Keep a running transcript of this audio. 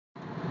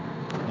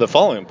The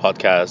following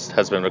podcast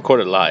has been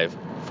recorded live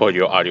for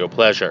your audio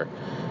pleasure.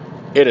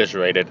 It is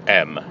rated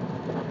M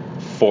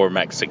for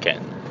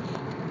Mexican.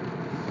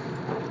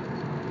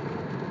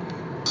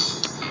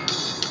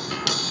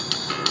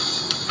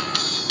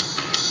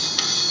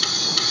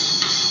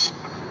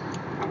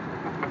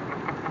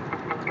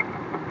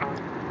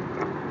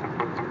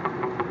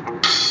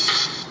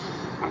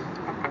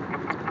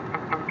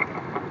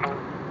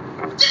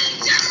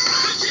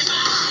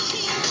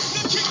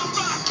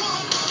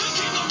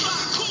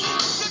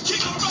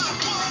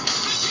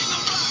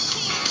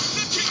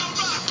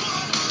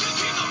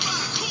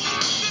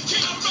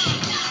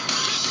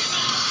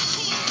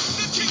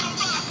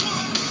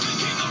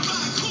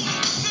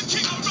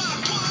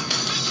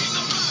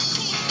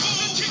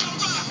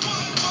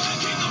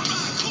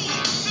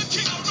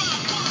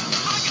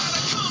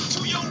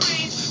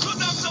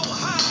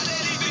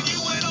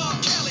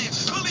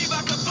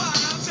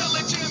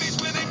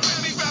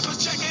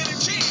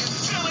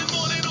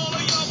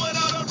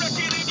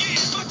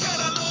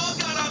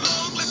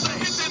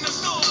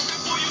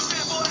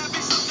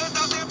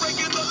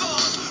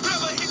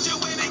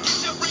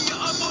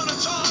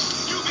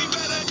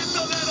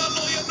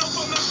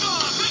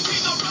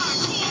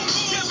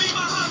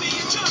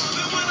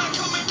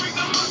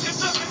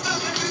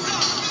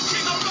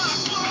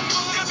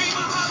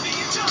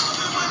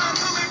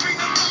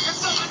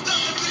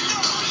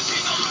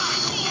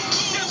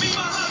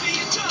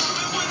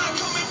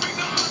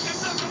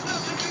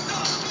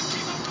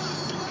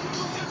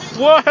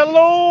 Well,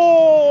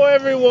 hello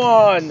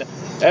everyone,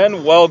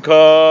 and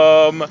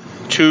welcome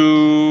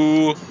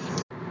to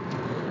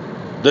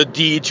the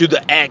D to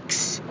the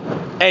X,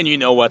 and you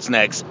know what's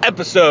next,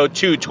 episode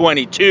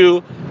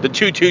 222, the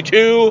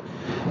 222,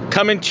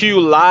 coming to you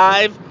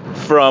live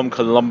from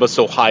Columbus,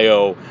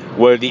 Ohio,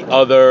 where the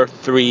other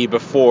three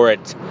before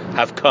it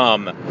have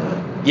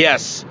come.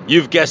 Yes,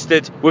 you've guessed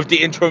it, with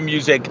the intro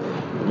music,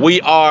 we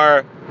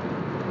are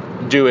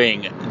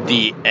doing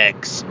the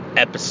X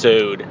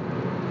episode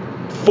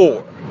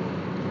 4.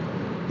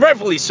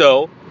 Rightfully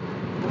so,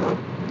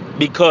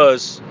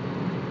 because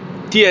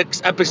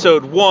DX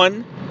episode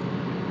 1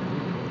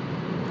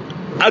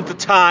 at the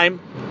time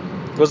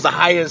was the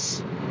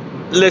highest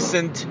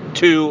listened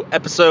to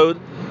episode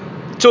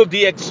till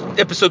DX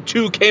episode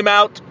 2 came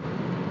out,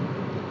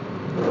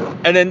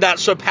 and then that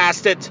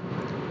surpassed it.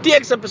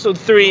 DX episode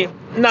 3,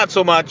 not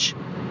so much,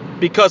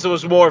 because it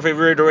was more of a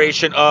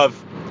reiteration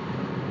of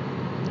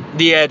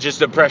The Edge's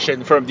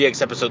depression from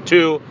DX episode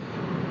 2.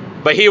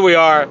 But here we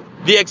are,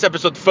 DX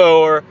episode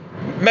 4,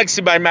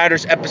 Mexi by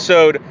Matters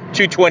episode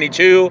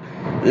 222,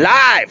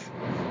 live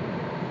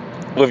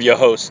with your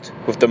host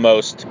with the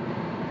most,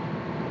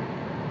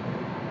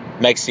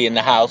 Mexi in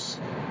the house.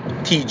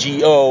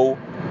 TGO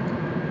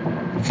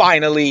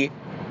finally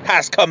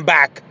has come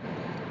back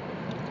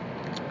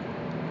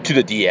to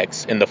the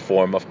DX in the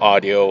form of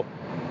audio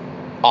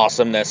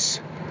awesomeness.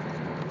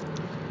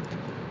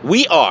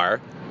 We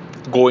are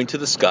going to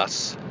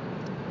discuss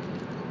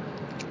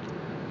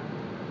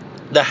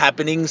the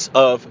happenings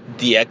of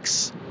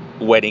DX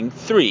Wedding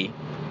 3,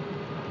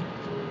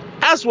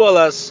 as well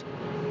as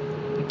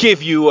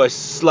give you a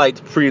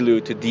slight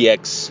prelude to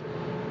DX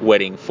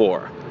Wedding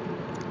 4.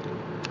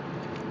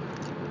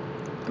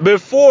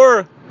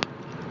 Before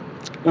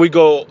we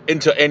go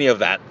into any of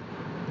that,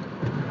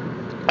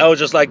 I would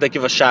just like to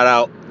give a shout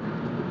out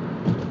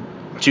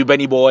to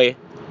Benny Boy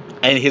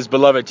and his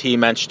beloved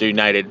team Manchester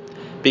United,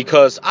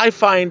 because I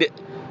find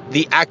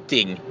the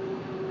acting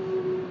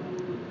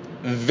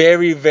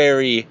very,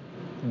 very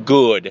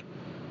good,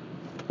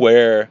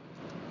 where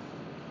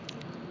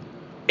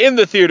in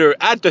the theater,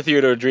 at the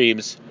Theatre of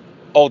Dreams,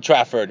 Old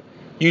Trafford,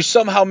 you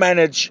somehow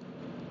manage,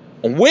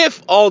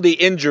 with all the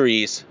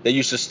injuries that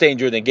you sustained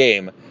during the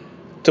game,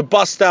 to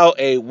bust out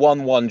a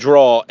 1-1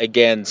 draw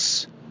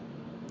against,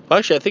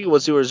 actually I think it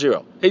was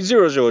 0-0, a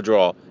 0-0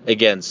 draw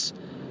against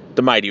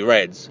the Mighty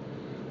Reds.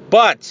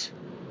 But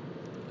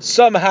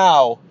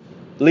somehow,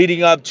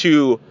 leading up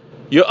to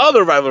your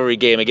other rivalry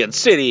game against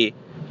City,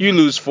 you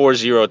lose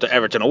 4-0 to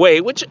Everton away,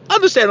 which,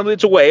 understandably,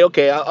 it's away.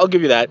 Okay, I'll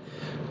give you that.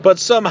 But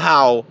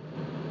somehow,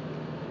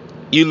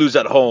 you lose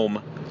at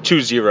home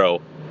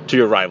 2-0 to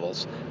your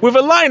rivals, with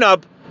a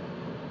lineup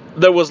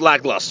that was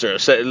lackluster,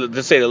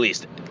 to say the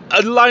least.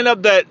 A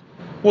lineup that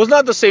was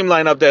not the same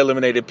lineup that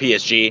eliminated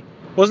PSG,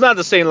 was not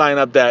the same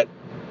lineup that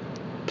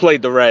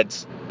played the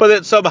Reds, but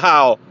that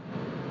somehow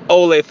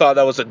Ole thought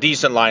that was a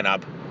decent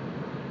lineup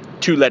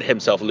to let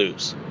himself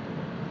lose.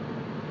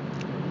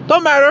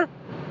 Don't matter.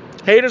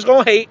 Haters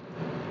gonna hate.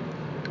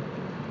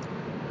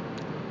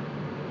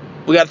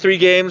 We got 3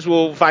 games.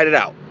 We'll fight it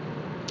out.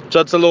 So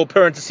it's a little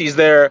parentheses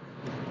there.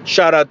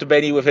 Shout out to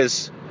Benny with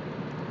his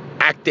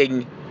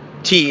acting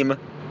team.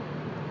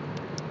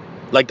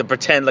 Like to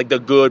pretend like they're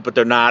good, but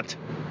they're not.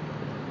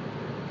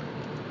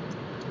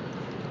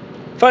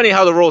 Funny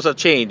how the roles have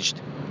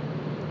changed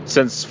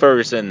since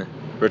Ferguson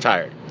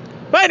retired.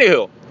 But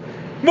anywho,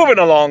 moving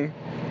along.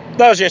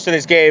 That was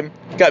yesterday's game.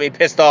 Got me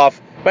pissed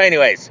off. But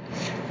anyways,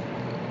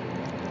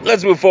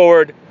 let's move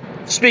forward.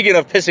 Speaking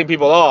of pissing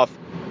people off,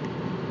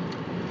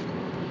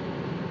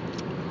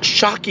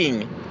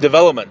 shocking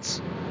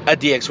developments at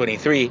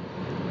DX23.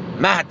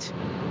 Matt,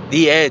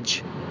 the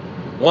Edge,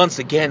 once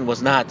again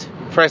was not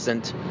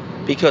present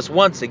because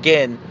once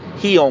again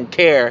he don't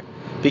care,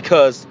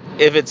 because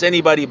if it's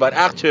anybody but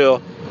Arthur,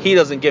 he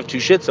doesn't give two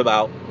shits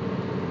about.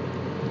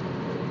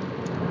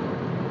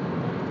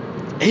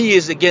 He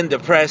is again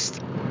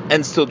depressed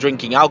and still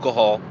drinking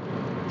alcohol.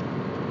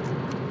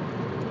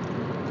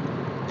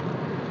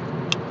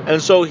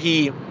 And so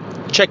he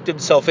checked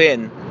himself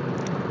in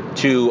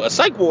to a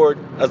psych ward,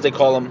 as they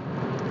call them.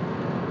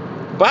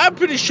 But I'm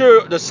pretty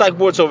sure the psych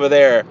wards over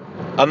there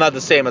are not the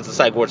same as the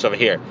psych wards over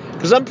here.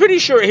 Because I'm pretty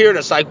sure here in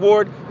the psych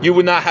ward, you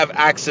would not have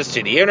access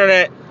to the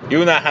internet. You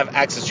would not have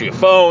access to your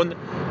phone.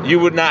 You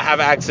would not have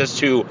access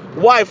to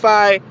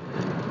Wi-Fi.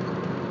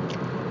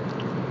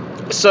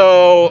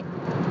 So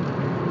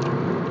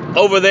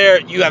over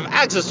there, you have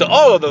access to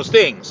all of those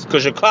things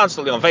because you're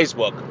constantly on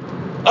Facebook.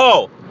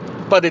 Oh,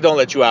 but they don't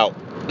let you out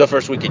the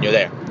first weekend you're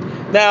there.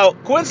 Now,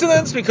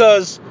 coincidence,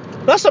 because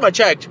last time I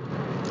checked,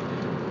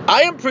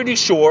 I am pretty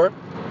sure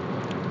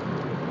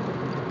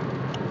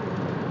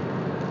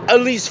at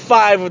least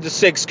 5 of the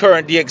 6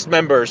 current DX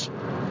members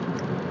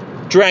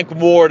drank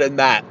more than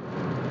that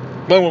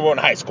when we were in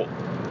high school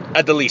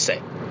at the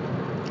Lycée.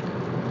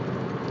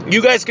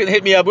 You guys can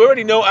hit me up. We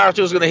already know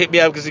Arthur's going to hit me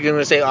up because he's going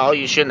to say, oh,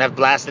 you shouldn't have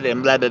blasted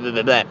him, blah, blah,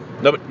 blah, blah,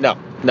 blah.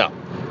 No.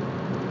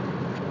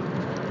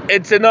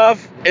 It's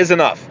enough is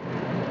enough.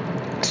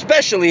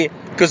 Especially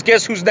because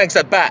guess who's next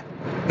at bat?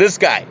 This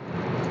guy.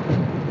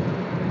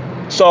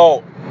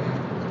 So,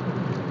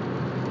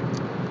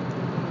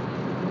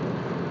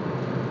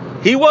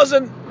 he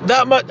wasn't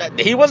that much,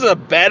 he wasn't a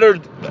better,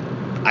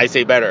 I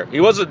say better, he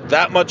wasn't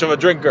that much of a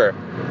drinker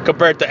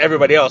compared to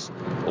everybody else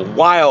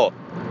while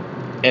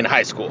in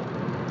high school.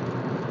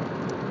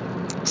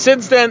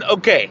 Since then,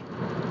 okay,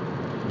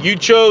 you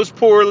chose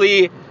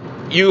poorly,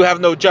 you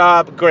have no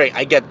job, great,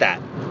 I get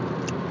that.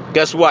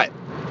 Guess what?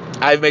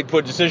 I've made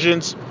poor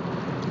decisions,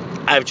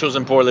 I've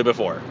chosen poorly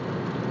before.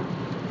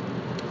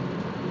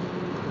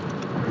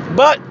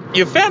 But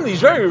your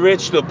family's very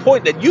rich to the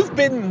point that you've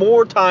been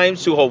more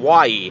times to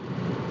Hawaii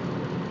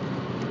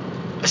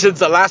since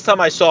the last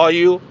time I saw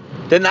you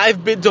than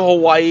I've been to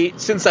Hawaii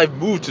since I've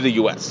moved to the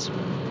US.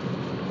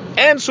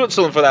 And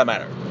Switzerland for that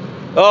matter.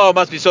 Oh, it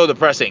must be so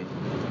depressing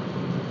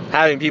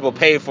having people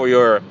pay for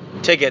your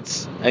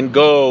tickets and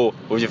go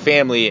with your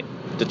family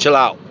to chill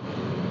out.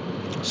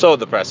 So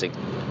depressing.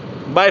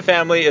 My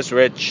family is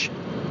rich.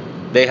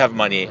 They have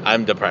money.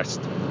 I'm depressed.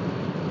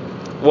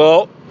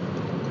 Well,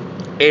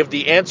 if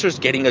the answer is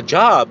getting a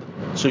job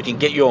so you can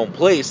get your own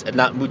place and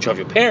not mooch off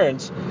your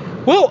parents,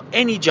 well,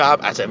 any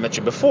job, as I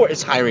mentioned before,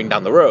 is hiring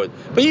down the road.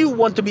 But you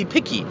want to be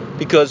picky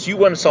because you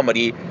want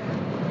somebody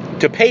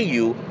to pay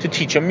you to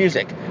teach them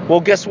music. Well,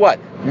 guess what?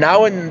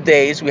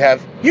 Nowadays, we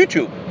have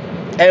YouTube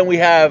and we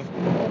have,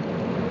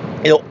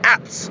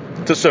 apps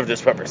to serve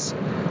this purpose.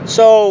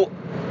 So,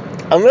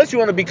 unless you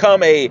want to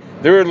become a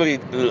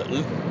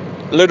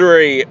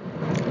literary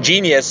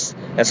genius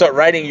and start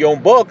writing your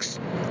own books,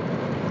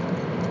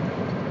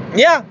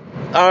 yeah,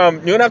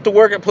 you don't have to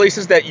work at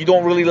places that you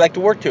don't really like to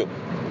work to.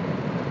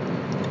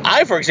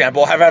 I, for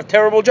example, have had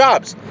terrible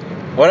jobs.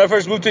 When I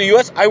first moved to the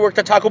U.S., I worked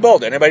at Taco Bell.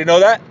 Did anybody know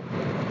that?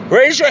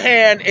 Raise your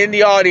hand in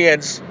the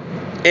audience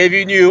if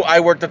you knew I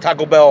worked at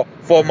Taco Bell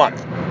for a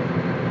month.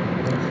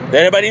 Did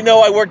anybody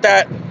know I worked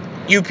at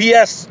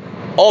UPS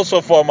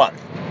also for a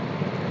month?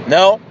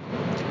 No?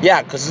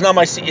 Yeah, because it's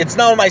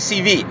not on my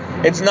CV.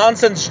 It's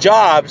nonsense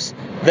jobs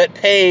that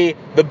pay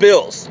the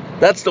bills.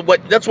 That's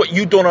what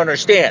you don't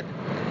understand.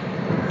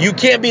 You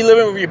can't be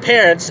living with your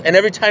parents and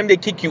every time they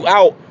kick you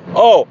out,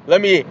 oh,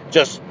 let me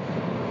just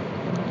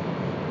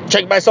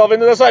check myself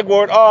into the psych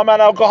ward. Oh, I'm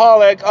an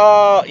alcoholic.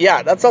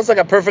 Yeah, that sounds like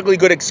a perfectly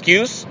good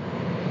excuse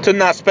to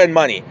not spend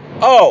money.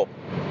 Oh,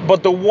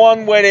 but the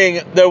one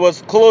wedding that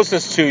was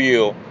closest to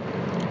you,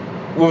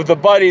 with the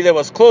buddy that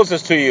was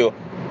closest to you,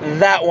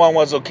 that one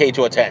was okay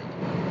to attend.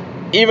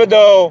 Even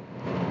though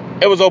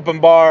it was open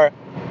bar,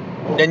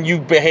 and you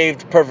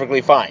behaved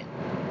perfectly fine.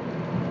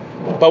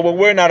 But when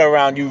we're not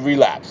around, you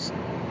relapse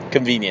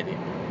conveniently.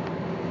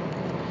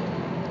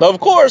 Now, of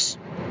course,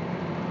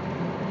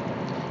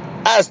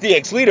 as the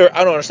ex-leader,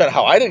 I don't understand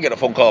how I didn't get a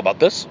phone call about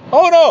this.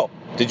 Oh, no.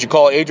 Did you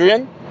call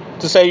Adrian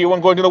to say you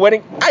weren't going to the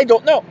wedding? I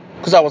don't know,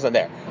 because I wasn't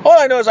there. All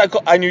I know is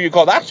I knew you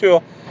called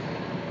Axel.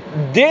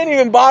 Didn't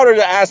even bother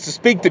to ask to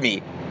speak to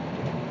me.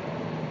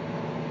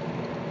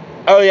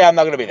 Oh, yeah, I'm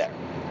not going to be there.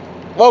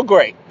 Well,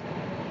 great.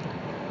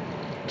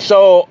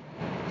 So,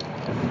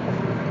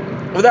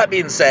 with that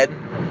being said,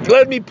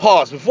 let me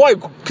pause. Before I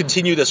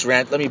continue this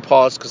rant, let me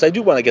pause because I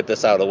do want to get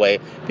this out of the way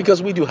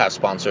because we do have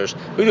sponsors.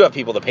 We do have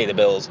people that pay the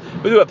bills.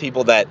 We do have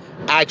people that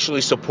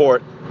actually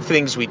support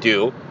things we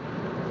do.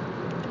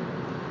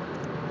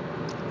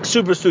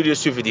 Super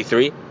Studios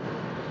 253.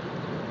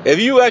 If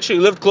you actually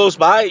lived close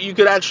by, you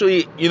could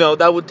actually,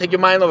 that would take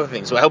your mind off of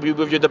things. So help you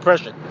with your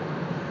depression.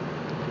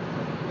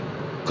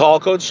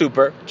 Call code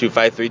SUPER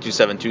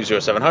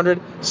 253-272-0700.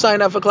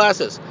 Sign up for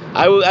classes.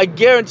 I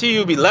guarantee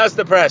you'll be less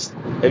depressed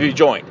if you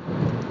joined.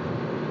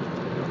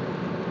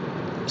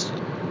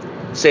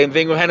 Same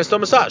thing with hand and stone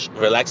massage.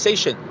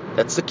 Relaxation.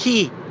 That's the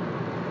key.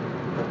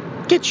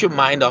 Get your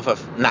mind off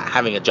of not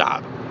having a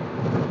job.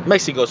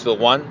 Mexi goes to the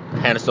one,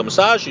 hand and stone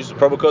massage. Use the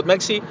promo code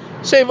Mexi.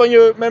 Save on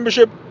your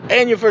membership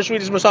and your first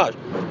reader's massage.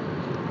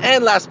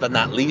 And last but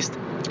not least,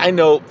 I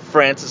know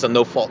France is a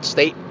no-fault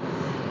state,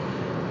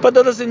 but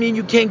that doesn't mean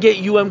you can't get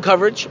UAM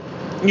coverage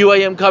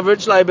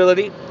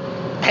liability.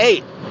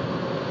 Hey,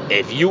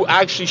 if you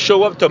actually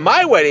show up to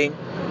my wedding,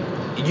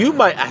 you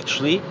might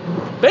actually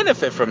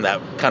benefit from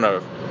that kind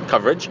of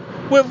coverage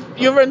with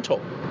your rental.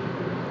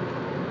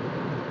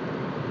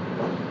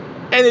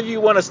 And if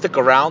you want to stick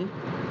around,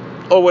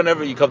 or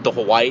whenever you come to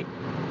Hawaii,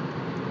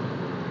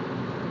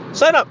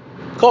 sign up.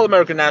 Call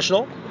American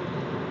National,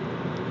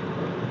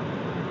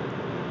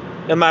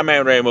 and my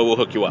man Raymond will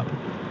hook you up.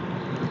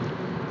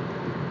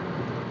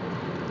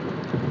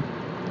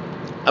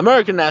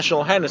 American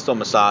National, Hand and Stone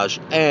Massage,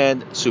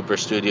 and Super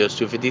Studios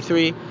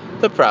 253,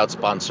 the proud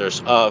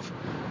sponsors of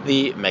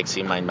the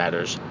Mexi Mind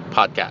Matters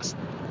podcast.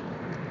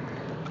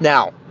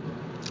 Now,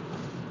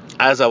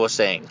 as I was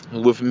saying,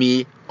 with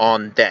me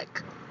on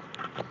deck,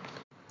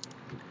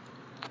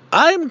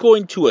 I'm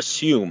going to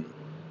assume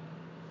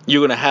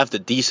you're going to have the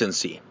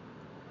decency,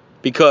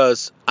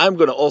 because I'm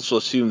going to also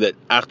assume that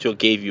Arthur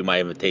gave you my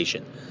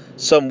invitation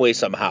some way,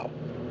 somehow.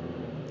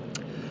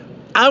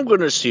 I'm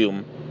going to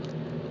assume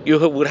you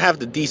would have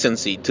the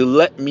decency to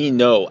let me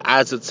know,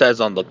 as it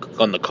says on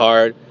the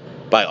card,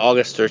 by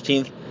August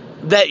 13th,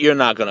 that you're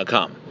not going to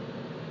come.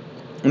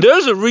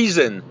 There's a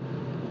reason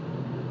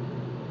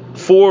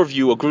 4 of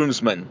you are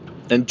groomsmen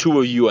and 2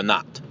 of you are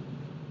not.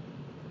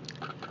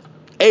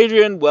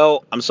 Adrian,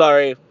 well, I'm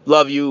sorry,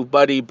 love you,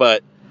 buddy,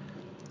 but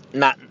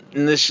not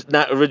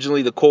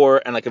originally the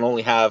core, and I can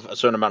only have a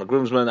certain amount of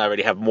groomsmen. I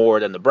already have more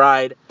than the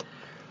bride,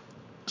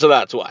 so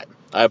that's why.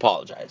 I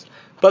apologize.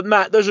 But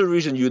Matt, there's a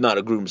reason you're not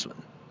a groomsman.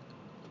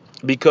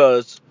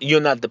 Because you're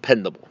not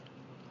dependable.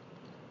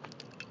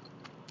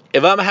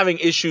 If I'm having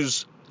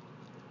issues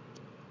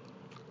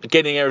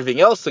getting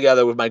everything else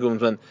together with my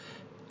groomsmen,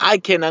 I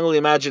can only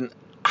imagine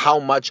how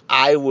much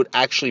I would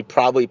actually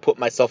probably put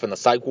myself in the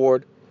psych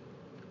ward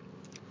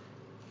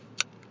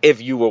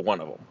if you were one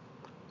of them.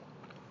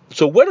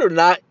 So whether or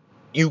not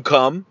you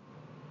come,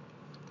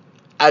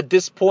 at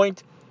this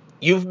point,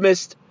 you've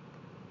missed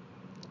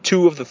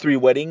 2 of the 3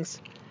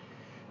 weddings.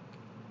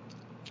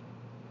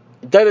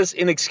 That is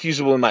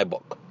inexcusable in my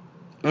book.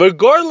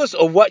 Regardless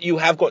of what you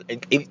have going,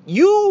 if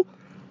you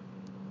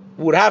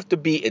would have to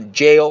be in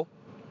jail,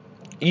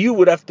 you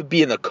would have to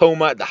be in a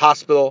coma at the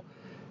hospital,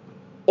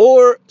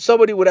 or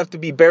somebody would have to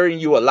be burying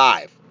you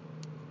alive.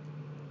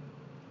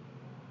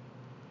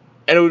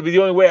 And it would be the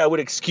only way I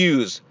would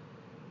excuse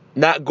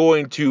not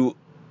going to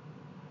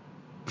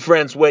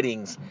friends'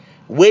 weddings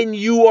when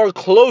you are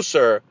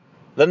closer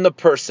than the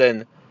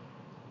person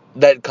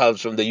that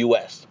comes from the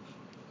U.S.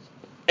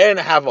 and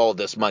have all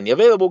this money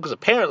available, because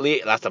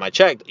apparently, last time I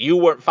checked, you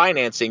weren't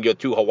financing your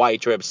 2 Hawaii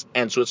trips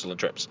and Switzerland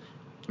trips.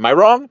 Am I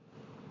wrong?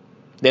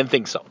 Didn't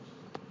think so.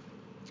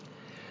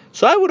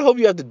 So I would hope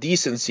you have the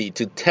decency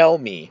to tell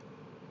me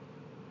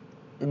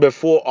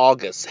before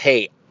August,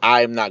 hey,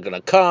 I'm not going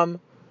to come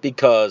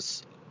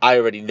because I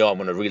already know I'm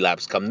going to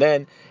relapse come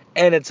then,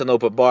 and it's an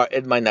open bar.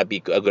 It might not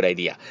be a good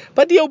idea.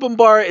 But the open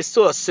bar is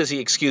still a sissy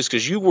excuse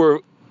because you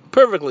were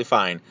perfectly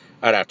fine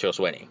at Artur's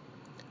wedding.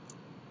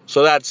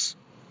 So that's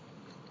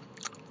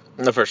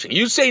the first thing.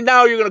 You say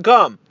now you're going to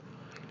come.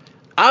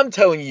 I'm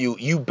telling you,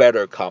 you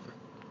better come.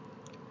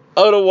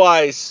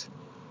 Otherwise,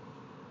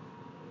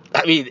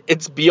 I mean,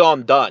 it's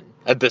beyond done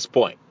at this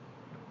point.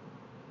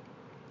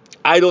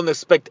 I don't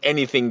expect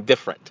anything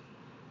different.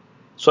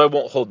 So I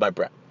won't hold my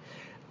breath.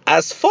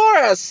 As far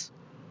as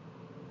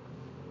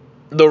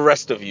the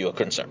rest of you are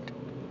concerned,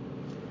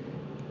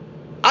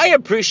 I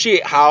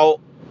appreciate how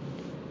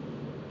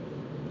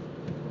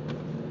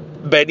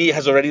Benny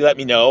has already let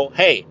me know,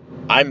 hey,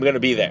 I'm going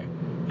to be there.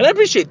 And I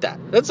appreciate that.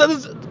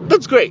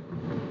 That's great.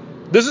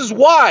 This is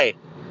why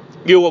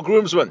you're a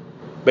groomsman,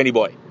 Benny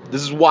boy.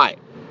 This is why.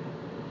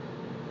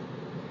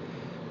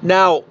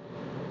 Now,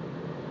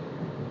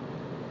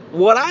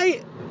 what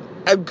I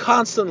am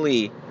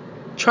constantly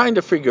trying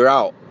to figure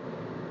out,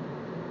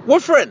 we're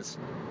friends.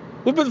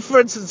 We've been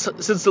friends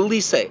since the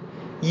lycée.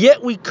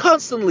 Yet we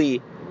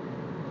constantly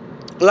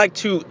like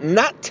to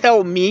not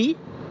tell me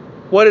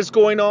what is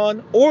going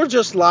on or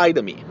just lie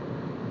to me.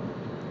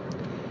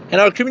 And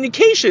our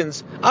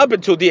communications up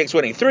until DX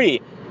Wedding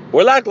 3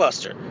 were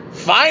lackluster.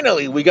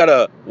 Finally, we got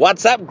a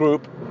WhatsApp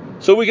group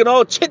so we can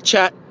all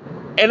chit-chat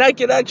and I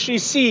can actually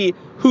see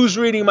who's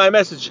reading my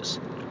messages.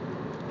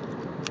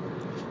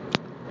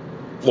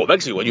 Well,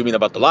 Mexi, what do you mean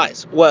about the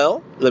lies?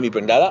 Well, let me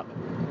bring that up.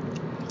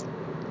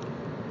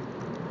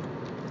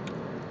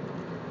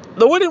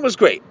 The wedding was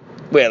great.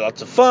 We had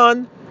lots of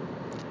fun.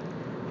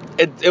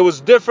 It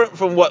was different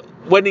from what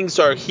weddings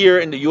are here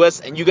in the U.S.,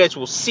 and you guys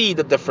will see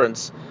the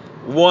difference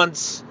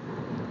once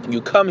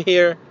you come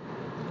here.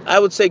 I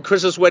would say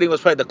Chris's wedding was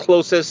probably the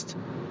closest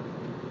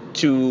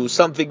to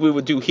something we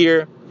would do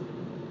here.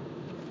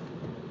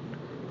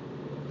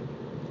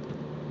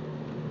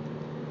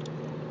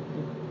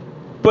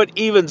 But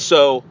even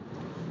so,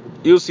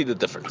 you'll see the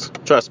difference.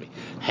 Trust me.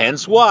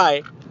 Hence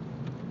why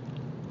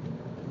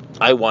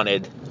I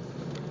wanted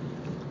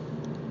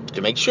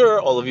to make sure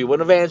all of you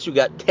in advance, you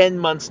got 10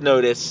 months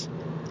notice.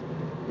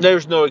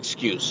 There's no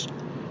excuse.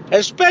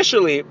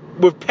 Especially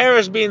with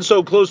Paris being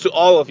so close to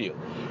all of you.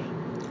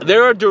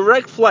 There are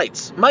direct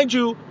flights. Mind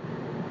you,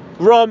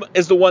 Rome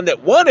is the one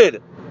that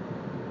wanted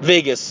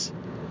Vegas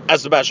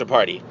as the bachelor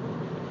party.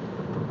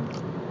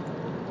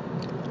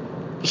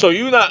 So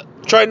you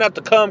try not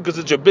to come because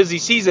it's your busy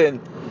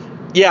season.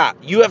 Yeah,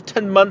 you have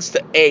 10 months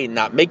to A,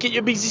 not make it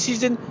your busy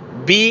season.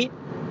 B,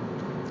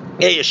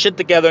 get your shit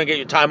together and get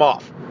your time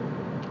off.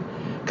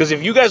 Because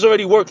if you guys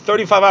already work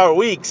 35-hour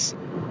weeks,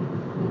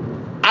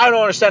 I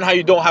don't understand how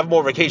you don't have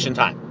more vacation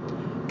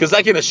time. Because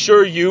I can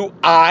assure you,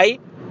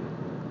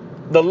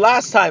 the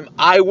last time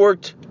I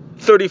worked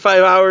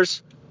 35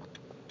 hours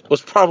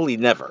was probably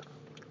never.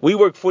 We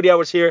worked 40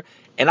 hours here,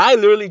 and I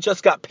literally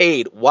just got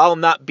paid while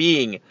not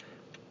being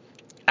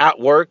at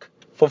work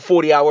for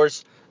 40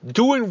 hours,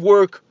 doing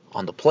work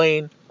on the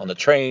plane, on the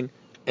train,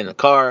 in the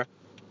car,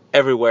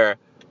 everywhere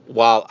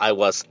while I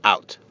was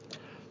out.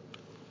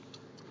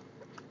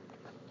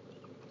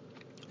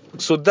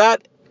 So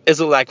that is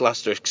a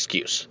lackluster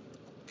excuse.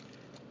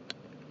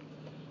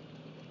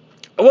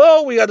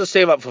 Well, we got to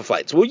save up for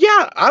flights. Well,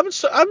 yeah,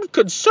 I'm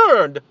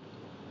concerned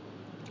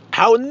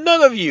how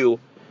none of you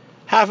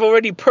have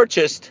already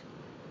purchased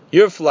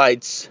your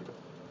flights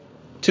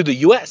to the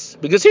U.S.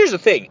 Because here's the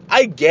thing.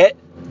 I get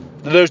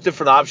that there's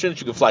different options.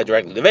 You can fly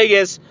directly to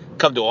Vegas,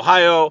 come to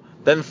Ohio,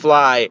 then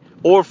fly,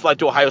 or fly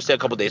to Ohio, stay a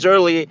couple days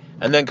early,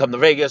 and then come to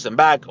Vegas and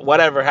back,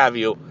 whatever have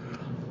you.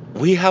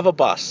 We have a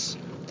bus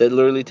that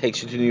literally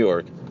takes you to New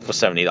York for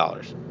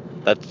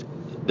 $70. That's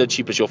the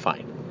cheapest you'll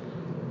find.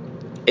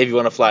 If you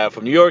want to fly out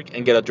from New York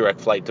and get a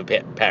direct flight to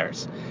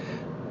Paris.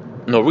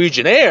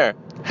 Norwegian Air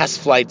has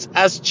flights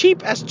as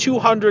cheap as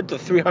 200 to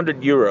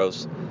 300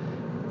 euros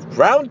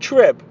round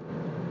trip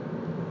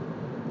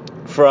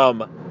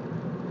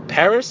from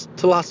Paris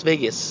to Las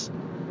Vegas,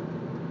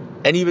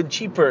 and even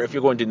cheaper if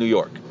you're going to New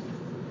York.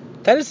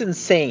 That is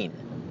insane.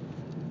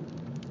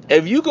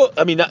 If you go,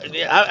 I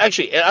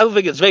don't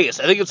think it's Vegas.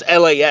 I think it's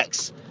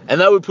LAX,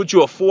 and that would put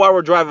you a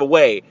 4-hour drive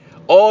away.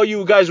 All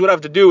you guys would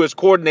have to do is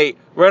coordinate,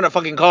 rent a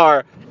fucking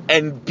car,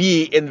 and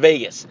be in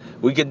Vegas.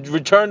 We could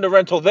return the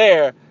rental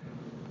there,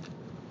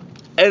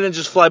 and then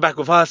just fly back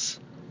with us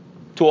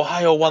to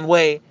Ohio one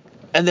way,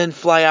 and then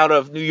fly out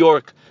of New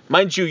York.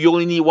 Mind you, you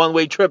only need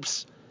one-way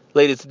trips,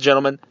 ladies and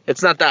gentlemen.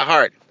 It's not that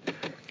hard.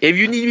 If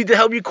you need me to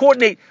help you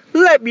coordinate,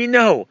 let me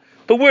know.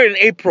 But we're in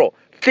April.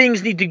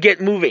 Things need to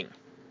get moving.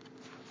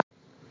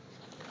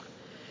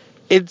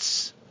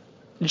 It's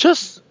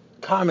just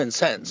common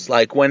sense.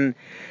 Like when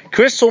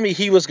Chris told me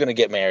he was going to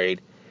get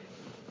married,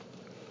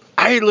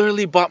 I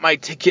literally bought my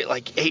ticket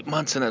like 8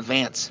 months in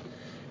advance.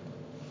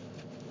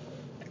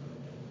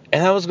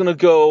 And I was going to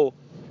go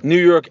New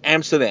York,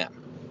 Amsterdam.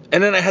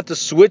 And then I had to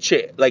switch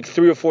it like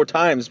 3 or 4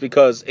 times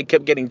because it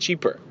kept getting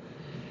cheaper.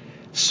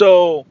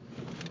 So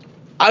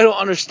I don't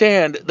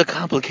understand the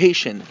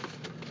complication.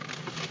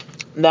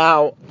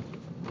 Now,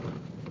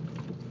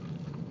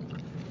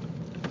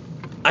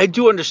 I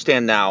do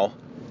understand now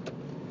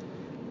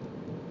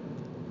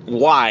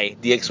why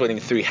the X-Wedding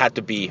 3 had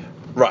to be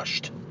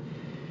rushed.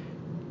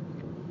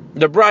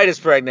 The bride is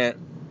pregnant.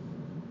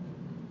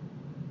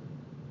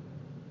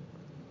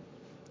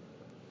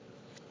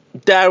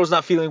 Dad was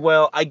not feeling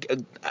well. I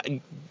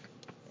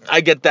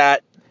get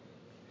that.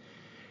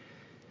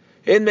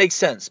 It makes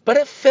sense. But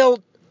it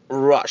felt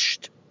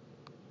rushed.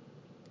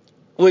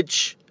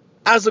 Which,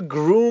 as a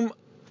groom,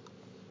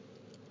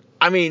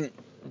 I mean,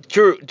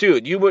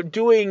 dude, you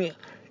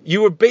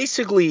were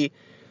basically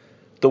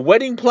the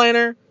wedding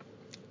planner,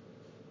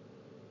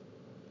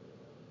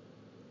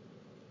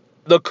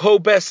 the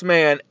co-best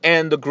man,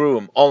 and the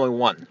groom all in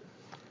one.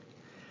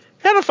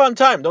 Had a fun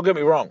time, don't get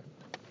me wrong.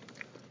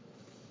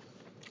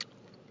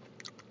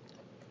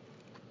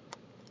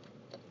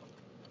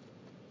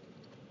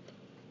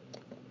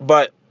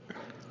 But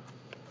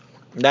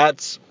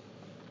that's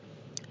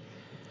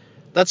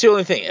the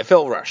only thing. It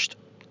felt rushed.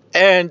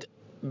 And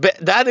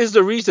that is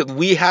the reason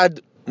we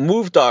had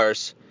moved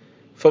ours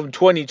from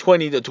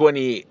 2020 to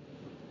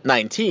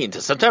 2019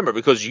 to September,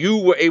 because you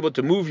were able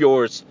to move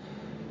yours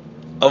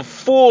a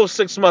full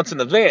 6 months in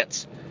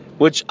advance,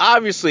 which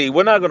obviously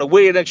we're not going to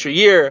wait an extra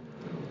year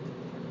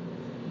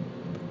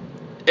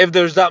if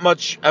there's that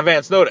much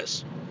advance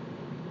notice.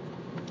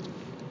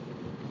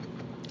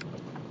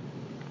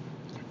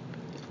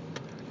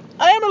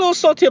 I am a little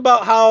salty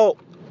about how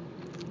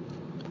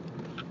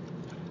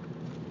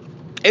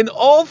in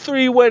all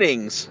 3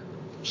 weddings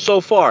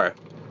so far,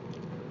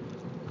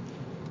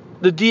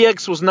 the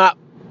DX was not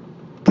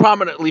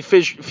prominently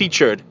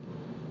featured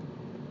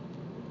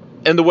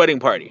in the wedding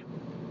party.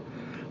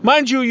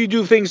 Mind you, you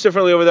do things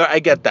differently over there. I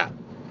get that.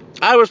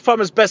 I was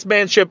promised best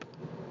manship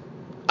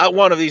at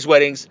one of these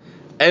weddings,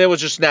 and it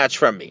was just snatched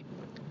from me.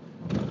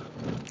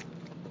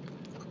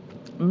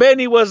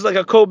 Benny was like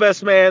a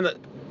co-best man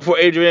for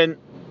Adrian.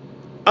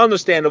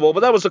 Understandable, but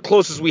that was the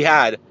closest we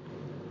had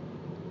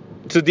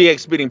to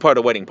DX being part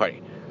of the wedding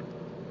party.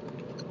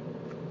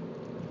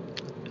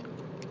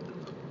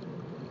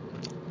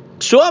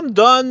 So I'm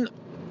done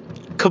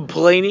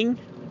complaining,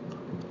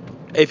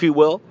 if you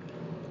will,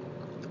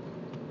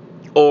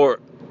 or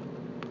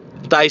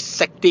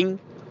dissecting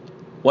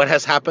what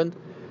has happened.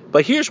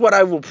 But here's what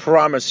I will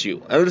promise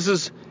you. And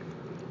this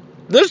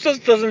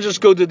doesn't just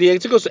go to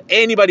DX, it goes to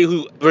anybody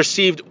who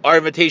received our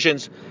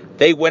invitations.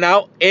 They went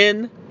out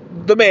in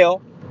the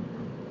mail.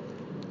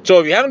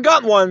 So if you haven't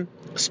gotten one,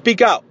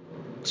 speak out.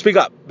 Speak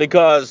up.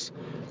 Because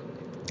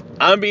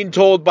I'm being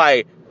told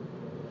by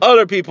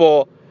other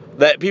people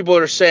that people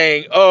are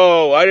saying,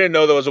 oh, I didn't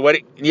know there was a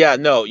wedding. Yeah,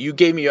 no, you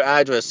gave me your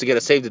address to get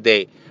a save the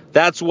date.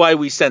 That's why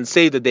we send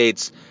save the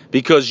dates,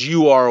 because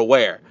you are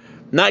aware.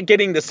 Not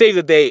getting the save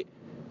the date,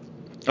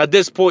 at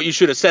this point you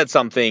should have said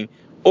something,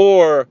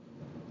 or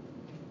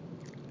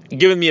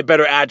given me a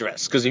better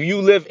address. Because if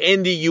you live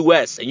in the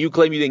US and you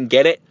claim you didn't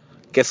get it,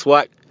 guess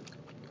what?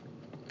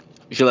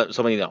 You should let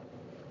somebody know.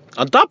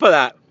 On top of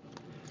that,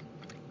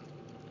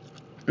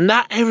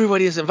 not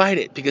everybody is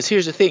invited. Because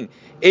here's the thing.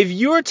 If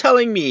you're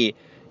telling me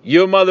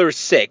your mother is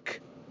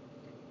sick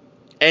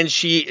and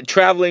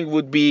traveling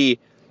would be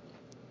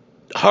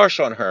harsh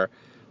on her,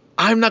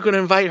 I'm not going to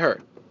invite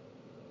her.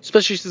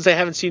 Especially since I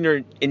haven't seen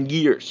her in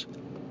years.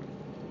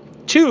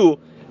 2,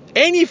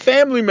 any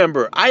family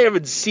member I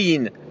haven't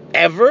seen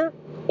ever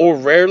or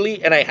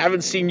rarely, and I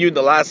haven't seen you in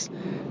the last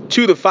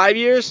 2 to 5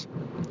 years,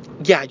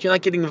 yeah, you're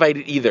not getting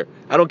invited either.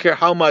 I don't care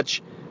how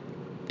much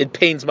it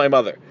pains my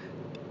mother.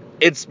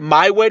 It's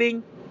my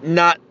wedding,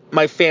 not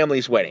my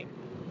family's wedding.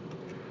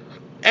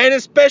 And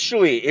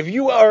especially if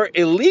you are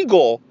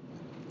illegal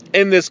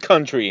in this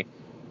country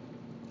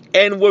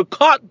and were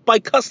caught by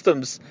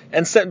customs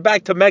and sent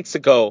back to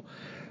Mexico,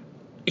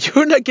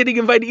 you're not getting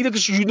invited either,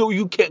 because you know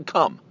you can't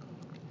come.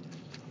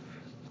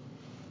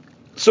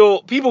 So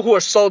people who are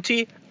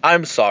salty,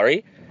 I'm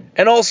sorry.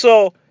 And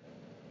also,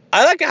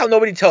 I like how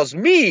nobody tells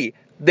me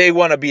they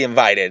want to be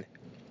invited,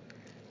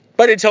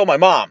 but they tell my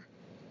mom.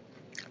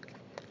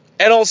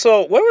 And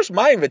also, where was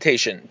my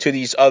invitation to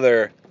these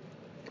other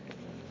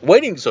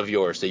weddings of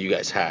yours that you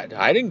guys had?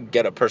 I didn't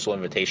get a personal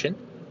invitation.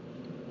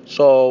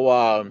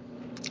 So,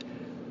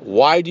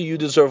 why do you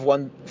deserve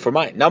one for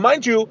mine? Now,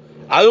 mind you,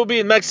 I will be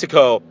in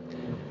Mexico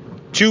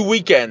 2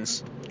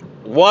 weekends.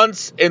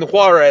 Once in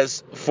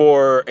Juarez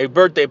for a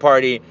birthday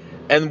party,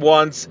 and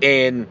once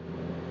in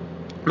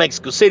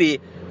Mexico City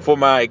for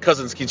my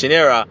cousin's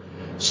quinceañera.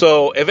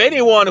 So if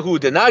anyone who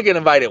did not get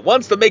invited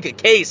wants to make a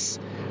case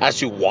as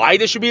to why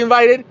they should be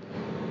invited,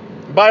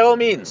 by all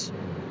means,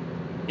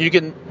 you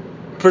can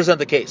present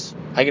the case.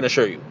 I can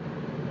assure you.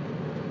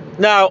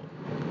 Now,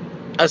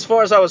 as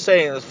far as I was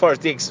saying, as far as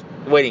DX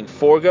Waiting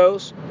 4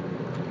 goes,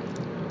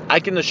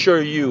 I can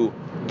assure you,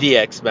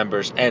 DX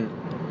members and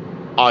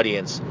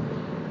audience,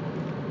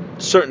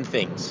 certain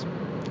things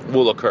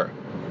will occur.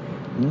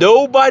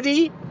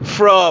 Nobody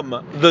from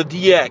the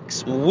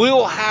DX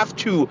will have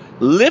to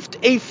lift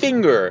a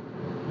finger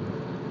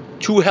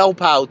to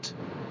help out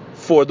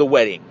for the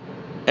wedding.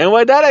 And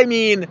by that I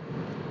mean,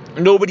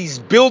 nobody's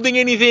building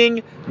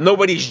anything,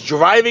 nobody's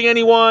driving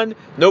anyone,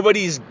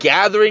 nobody's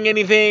gathering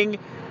anything.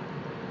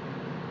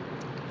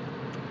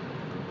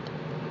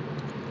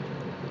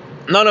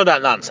 None of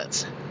that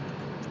nonsense.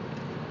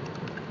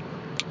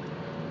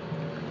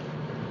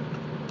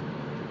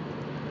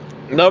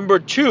 Number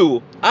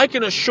 2, I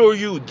can assure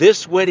you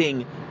this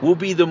wedding will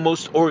be the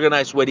most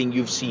organized wedding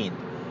you've seen.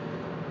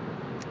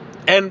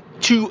 And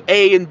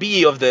 2A and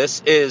B of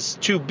this is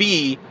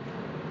 2B.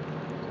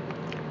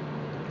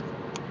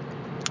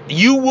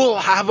 You will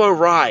have a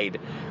ride.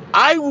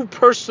 I will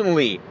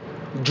personally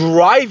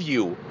drive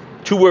you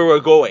to where we're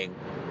going.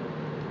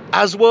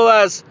 As well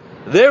as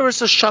there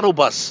is a shuttle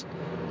bus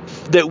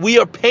that we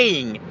are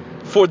paying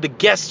for the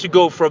guests to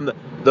go from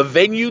the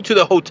venue to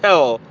the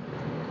hotel.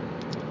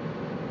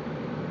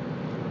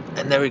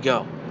 And there we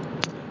go.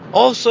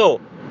 Also,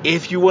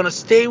 if you want to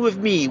stay with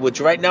me, which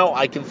right now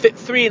I can fit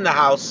 3 in the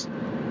house.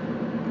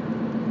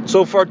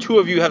 So far 2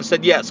 of you have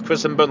said yes,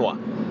 Chris and Benoit.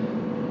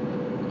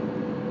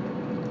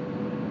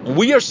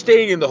 We are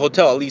staying in the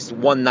hotel at least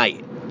one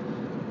night.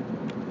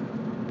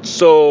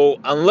 So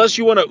unless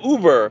you want to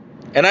Uber,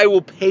 and I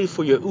will pay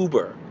for your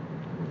Uber,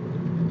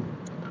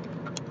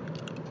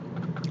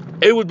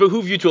 it would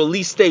behoove you to at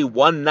least stay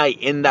one night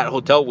in that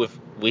hotel.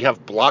 We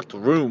have blocked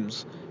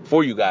rooms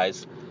for you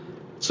guys,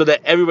 so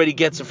that everybody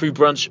gets a free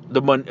brunch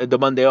the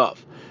Monday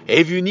off.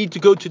 If you need to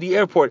go to the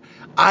airport,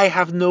 I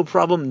have no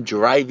problem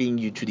driving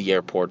you to the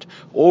airport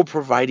or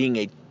providing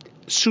a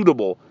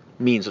suitable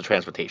means of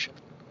transportation.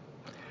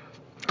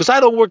 Because I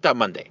don't work that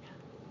Monday.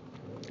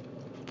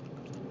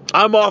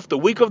 I'm off the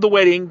week of the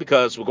wedding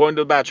because we're going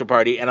to the bachelor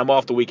party, and I'm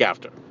off the week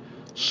after.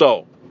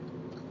 So,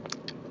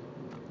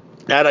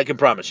 that I can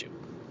promise you.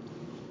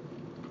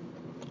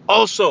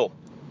 Also,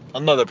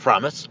 another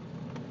promise.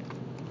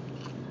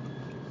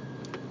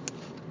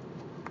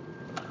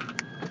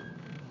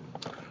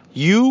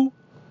 You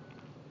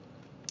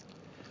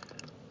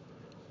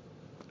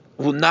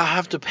will not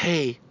have to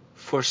pay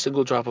for a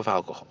single drop of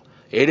alcohol.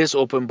 It is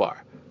open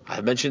bar.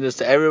 I've mentioned this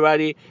to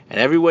everybody, and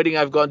every wedding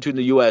I've gone to in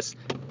the U.S.,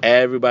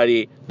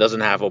 everybody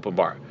doesn't have open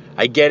bar.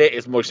 I get it,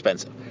 it's more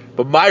expensive.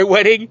 But my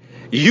wedding,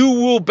 you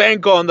will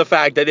bank on the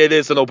fact that it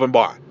is an open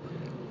bar.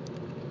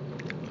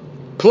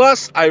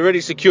 Plus, I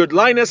already secured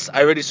Linus,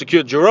 I already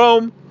secured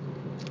Jerome.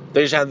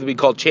 They just have to be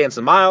called Chance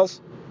and Miles.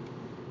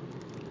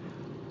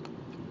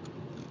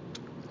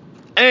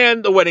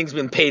 And the wedding's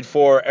been paid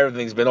for,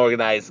 everything's been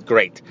organized,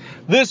 great.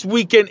 This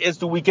weekend is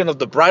the weekend of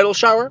the bridal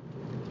shower.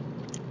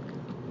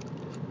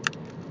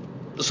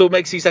 So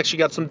Mexie's actually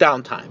got some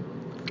downtime.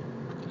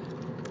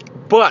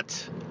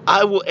 But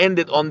I will end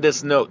it on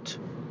this note.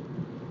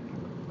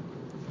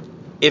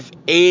 If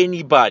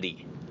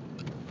anybody,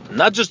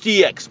 not just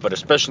DX, but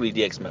especially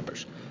DX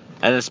members,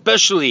 and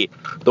especially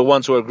the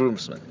ones who are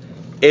groomsmen,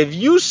 if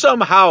you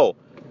somehow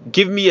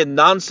give me a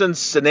nonsense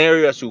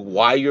scenario as to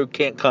why you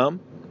can't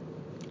come,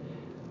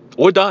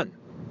 we're done.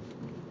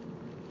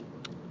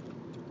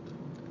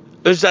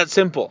 It's that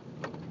simple.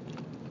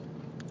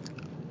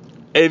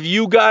 If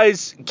you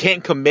guys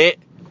can't commit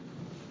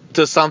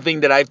to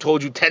something that I've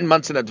told you 10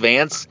 months in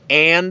advance,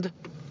 and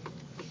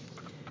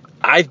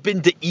I've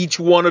been to each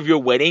one of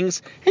your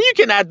weddings, and you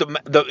can add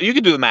you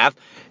can do the math.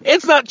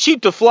 It's not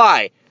cheap to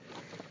fly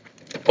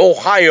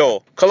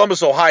Ohio,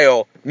 Columbus,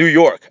 Ohio, New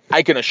York,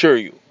 I can assure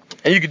you.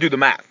 And you can do the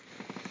math.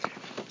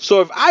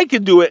 So if I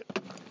can do it,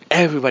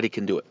 everybody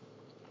can do it.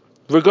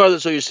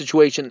 Regardless of your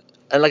situation.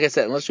 And like I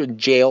said, unless you're in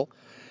jail.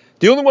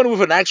 The only one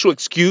with an actual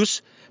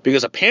excuse,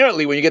 because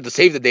apparently when you get to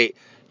save the date,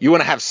 you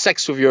want to have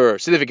sex with your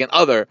significant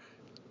other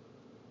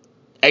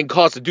and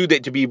cause the due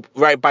date to be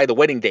right by the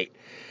wedding date.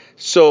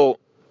 So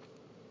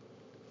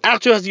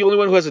Actor is the only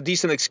one who has a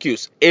decent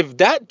excuse. If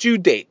that due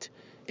date,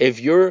 if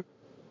your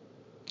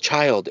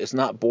child is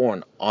not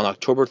born on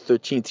October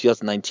 13th,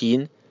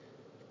 2019,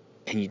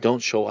 and you don't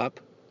show up,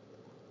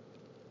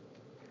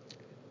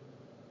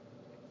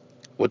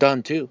 we're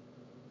done too.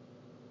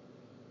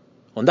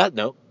 On that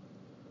note,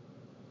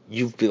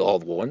 you've been all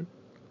warned.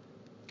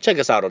 Check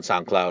us out on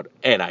SoundCloud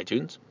and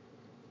iTunes.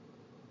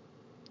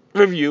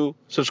 Review,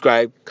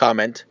 subscribe,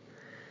 comment.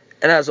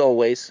 And as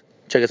always,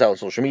 check us out on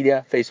social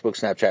media, Facebook,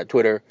 Snapchat,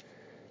 Twitter,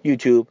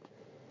 YouTube.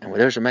 And where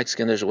there's a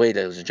Mexican, there's a way,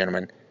 ladies and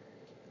gentlemen.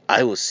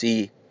 I will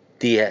see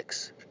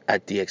DX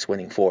at DX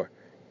Winning 4.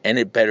 And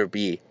it better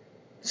be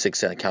 6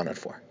 cent accounted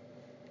for.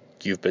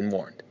 You've been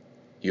warned.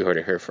 You heard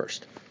it here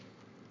first.